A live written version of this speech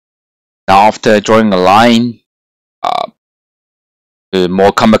Now after drawing a line, the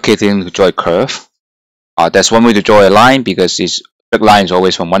more complicated thing to draw a curve. That's one way to draw a line, because this straight line is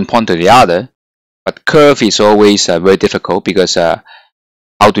always from one point to the other. But curve is always very difficult, because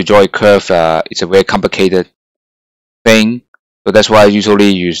how to draw a curve is a very complicated thing. So that's why I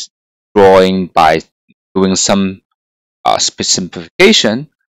usually use drawing by doing some simplification.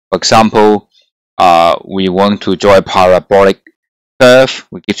 For example, we want to draw a parabolic curve.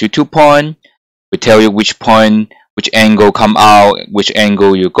 We give you 2 points. We tell you which point, which angle come out, which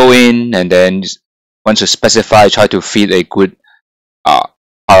angle you go in, and then once you specify, try to fit a good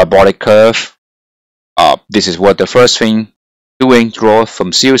parabolic curve. This is what the first thing doing, draw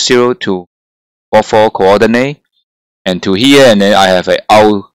from 0, 0 to 4, 4 coordinate, and to here, and then I have a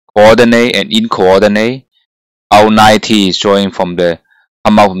out coordinate and in coordinate. Out 90 is drawing from the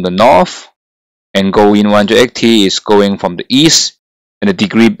come out from the north, and go in 180 is going from the east, and the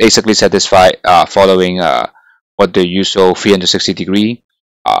degree basically satisfy following what the usual 360 degree.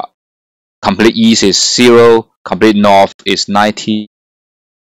 Complete east is 0, complete north is 90,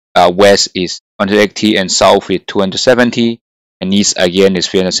 west is 180, and south is 270, and east again is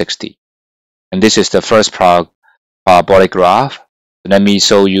 360. And this is the first parabolic graph. So let me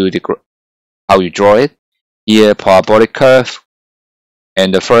show you how you draw it. Here, parabolic curve,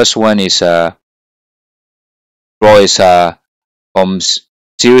 and the first one is from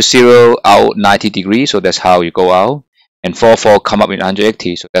 0, 0 out 90 degrees, so that's how you go out, and 4, 4 come up in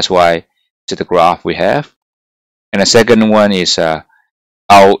 180, so that's why this is the graph we have. And the second one is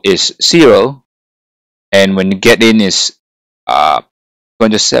out is 0, and when you get in is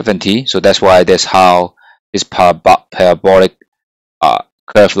 270, so that's why that's how this parabolic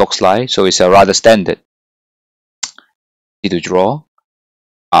curve looks like. So it's a rather standard, easy to draw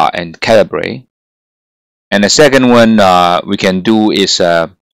and calibrate. And the second one we can do is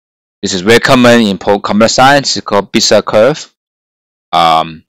this is very common in computer science. It's called B.B.A curve.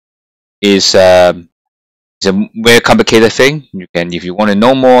 It's a very complicated thing. You can, if you want to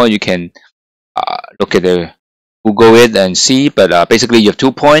know more, you can look at the Google it and see. But basically, you have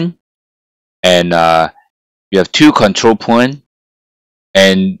 2 points, and you have 2 control points,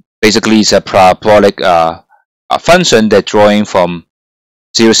 and basically it's a parabolic function that drawing from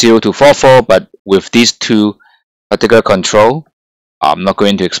 0, 0 to 4, 4, but with these 2 particular control. I'm not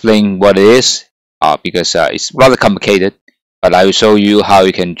going to explain what it is because it's rather complicated, but I will show you how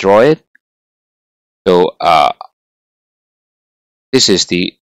you can draw it. So this is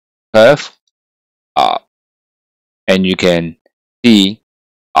the curve, and you can see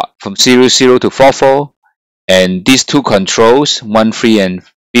from 0, 0 to 4, 4, and these 2 controls, 1, 3, and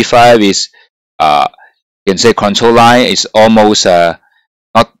B5 is you can say control line is almost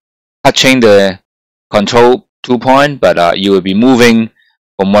not touching the control 2 point, but you will be moving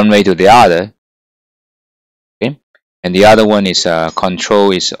from one way to the other. Okay, and the other one is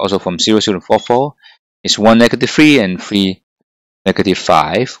control is also from 0, 0 to 4, 4. It's 1, -3 and 3,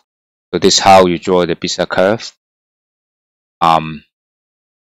 -5. So this is how you draw the B.B.A curve.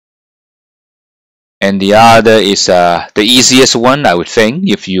 And the other is the easiest one, I would think.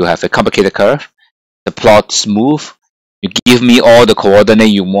 If you have a complicated curve, the plot smooth. You give me all the coordinate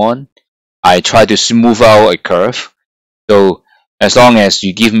you want. I try to smooth out a curve. So as long as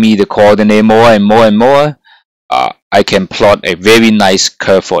you give me the coordinate more and more and more, I can plot a very nice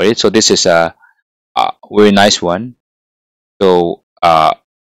curve for it. So this is a very nice one. So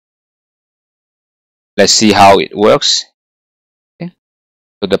let's see how it works. Okay.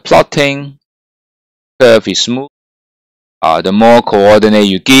 So the plotting curve is smooth. The more coordinate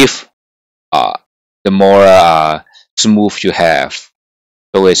you give, the more smooth you have.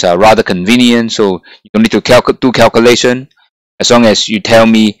 So it's rather convenient. So you don't need to do calculation. As long as you tell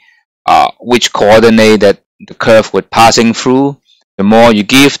me which coordinate that the curve was passing through, the more you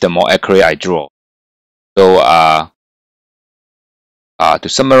give, the more accurate I draw. So to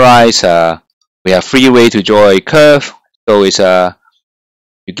summarize, we have 3 ways to draw a curve. So it's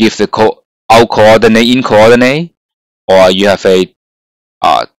you give the out coordinate, in coordinate, or you have a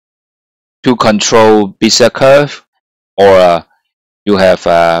 2 control B.B.A curve, or you have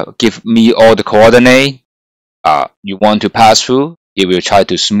give me all the coordinate you want to pass through. It will try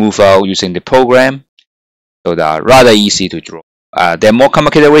to smooth out using the program. So they are rather easy to draw. There are more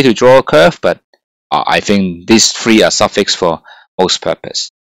complicated way to draw a curve, but I think these 3 are sufficient for most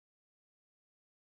purpose.